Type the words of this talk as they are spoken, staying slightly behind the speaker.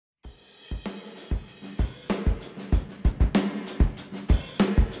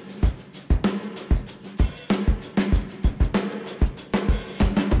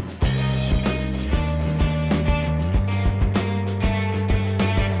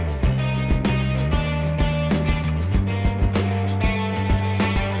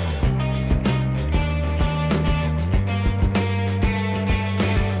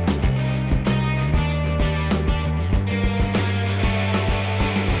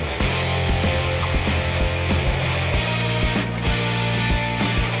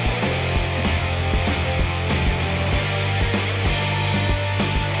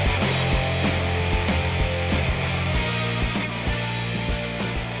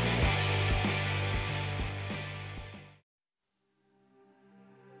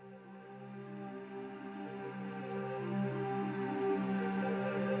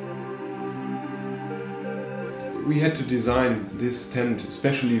We had to design this tent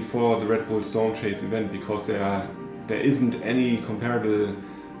especially for the Red Bull Storm Chase event because there isn't any comparable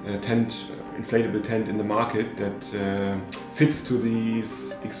inflatable tent in the market that fits to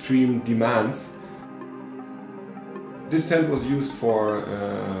these extreme demands. This tent was used for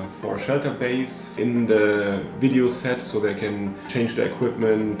shelter base in the video set, so they can change the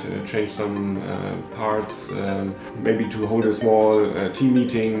equipment, change some parts, maybe to hold a small team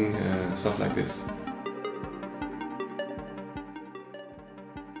meeting, stuff like this.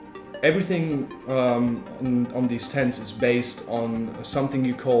 Everything on these tents is based on something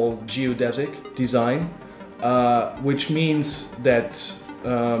you call geodesic design, which means that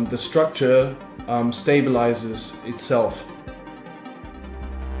the structure stabilizes itself.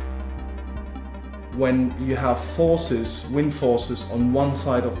 When you have forces, wind forces on one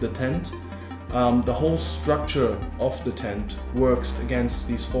side of the tent, the whole structure of the tent works against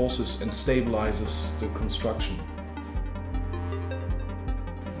these forces and stabilizes the construction.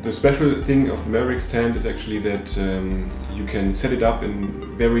 The special thing of the Mavericks tent is actually that you can set it up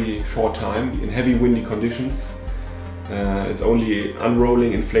in very short time in heavy windy conditions. It's only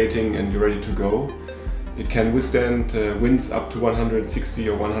unrolling, inflating, and you're ready to go. It can withstand winds up to 160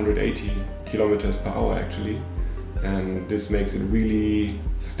 or 180 kilometers per hour actually, and this makes it really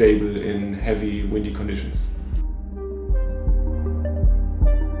stable in heavy windy conditions.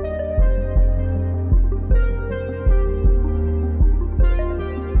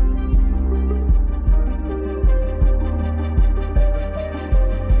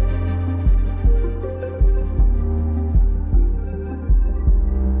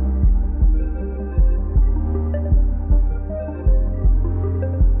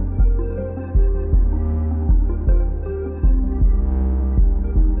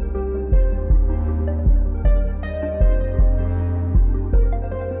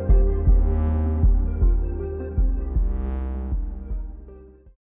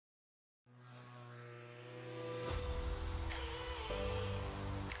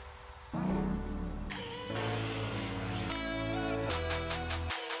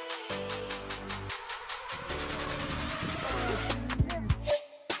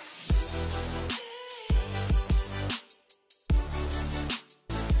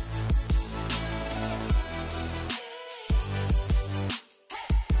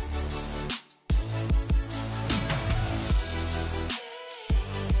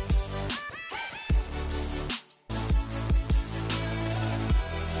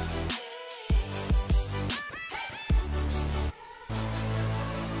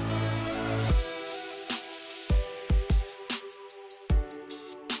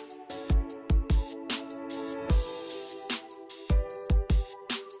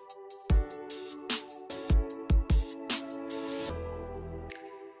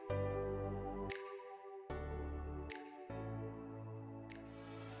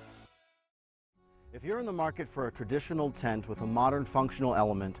 If you're in the market for a traditional tent with a modern functional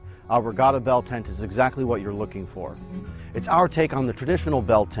element, our Regatta bell tent is exactly what you're looking for. It's our take on the traditional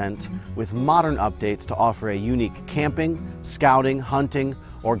bell tent with modern updates to offer a unique camping, scouting, hunting,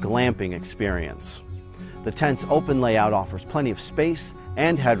 or glamping experience. The tent's open layout offers plenty of space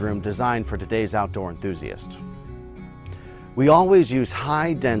and headroom designed for today's outdoor enthusiast. We always use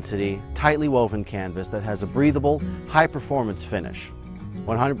high-density, tightly woven canvas that has a breathable, high-performance finish.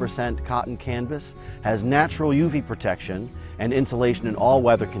 100% cotton canvas has natural UV protection and insulation in all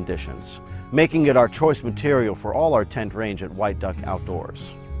weather conditions, making it our choice material for all our tent range at White Duck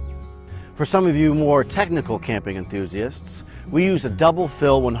Outdoors. For some of you more technical camping enthusiasts, we use a double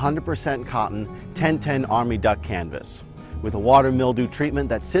fill 100% cotton 1010 Army Duck canvas with a water mildew treatment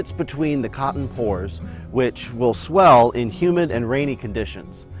that sits between the cotton pores, which will swell in humid and rainy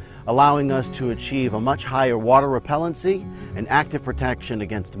conditions, allowing us to achieve a much higher water repellency and active protection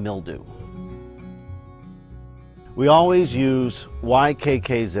against mildew. We always use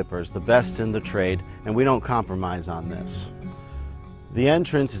YKK zippers, the best in the trade, and we don't compromise on this. The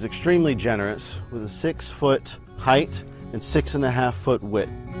entrance is extremely generous with a 6-foot height and 6.5-foot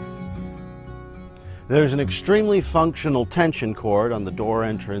width. There's an extremely functional tension cord on the door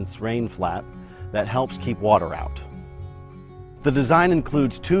entrance rain flap that helps keep water out. The design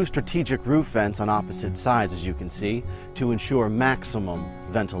includes 2 strategic roof vents on opposite sides, as you can see, to ensure maximum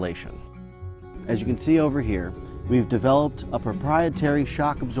ventilation. As you can see over here, we've developed a proprietary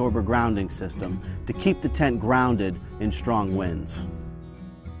shock absorber grounding system to keep the tent grounded in strong winds.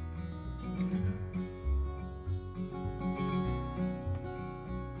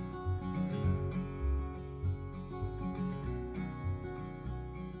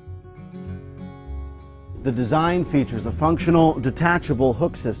 The design features a functional detachable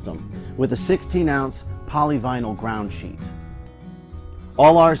hook system with a 16-ounce polyvinyl ground sheet.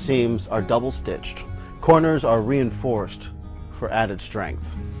 All our seams are double stitched. Corners are reinforced for added strength.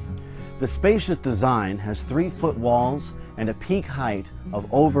 The spacious design has 3-foot walls and a peak height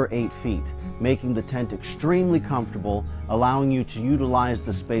of over 8 feet, making the tent extremely comfortable, allowing you to utilize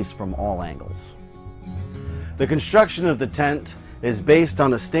the space from all angles. The construction of the tent is based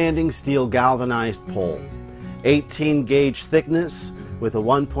on a standing steel galvanized pole, 18 gauge thickness with a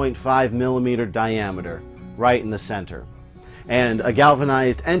 1.5 millimeter diameter right in the center, and a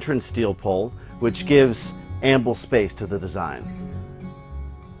galvanized entrance steel pole which gives ample space to the design.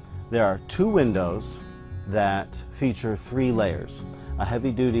 There are 2 windows that feature 3 layers, a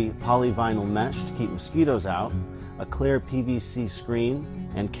heavy-duty polyvinyl mesh to keep mosquitoes out, a clear PVC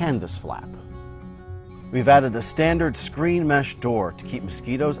screen, and canvas flap. We've added a standard screen mesh door to keep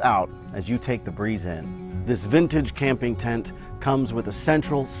mosquitoes out as you take the breeze in. This vintage camping tent comes with a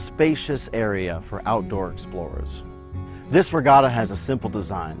central, spacious area for outdoor explorers. This Regatta has a simple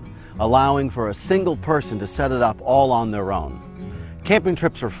design, allowing for a single person to set it up all on their own. Camping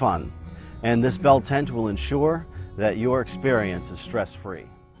trips are fun, and this Bell tent will ensure that your experience is stress-free.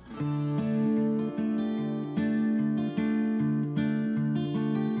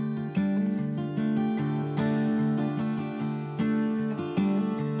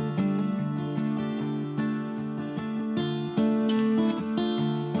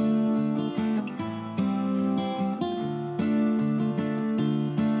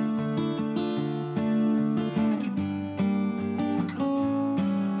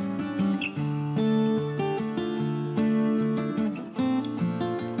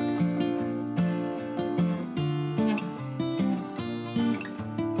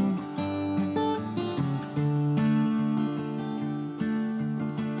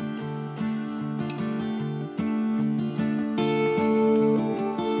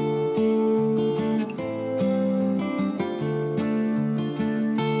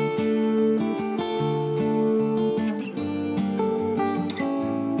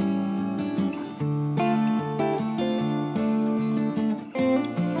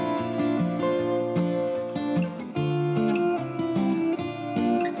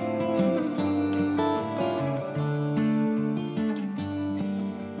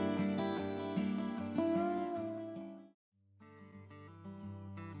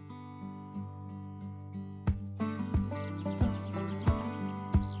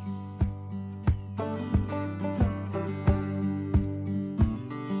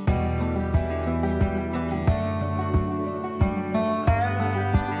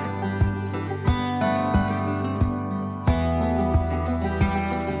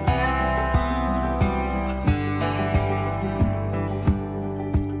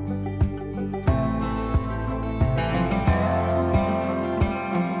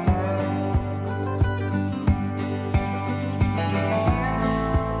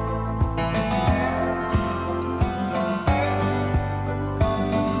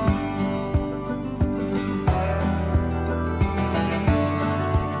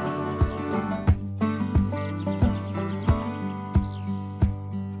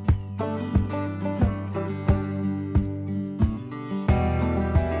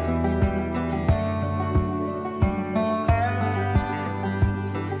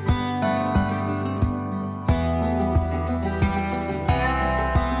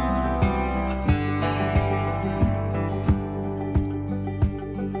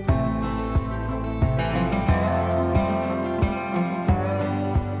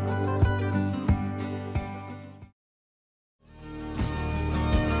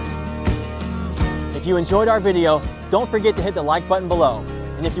 If you enjoyed our video, don't forget to hit the like button below.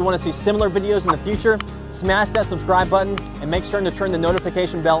 And if you want to see similar videos in the future, smash that subscribe button and make sure to turn the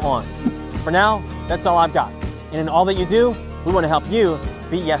notification bell on. For now, that's all I've got. And in all that you do, we want to help you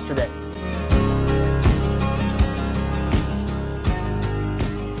beat yesterday.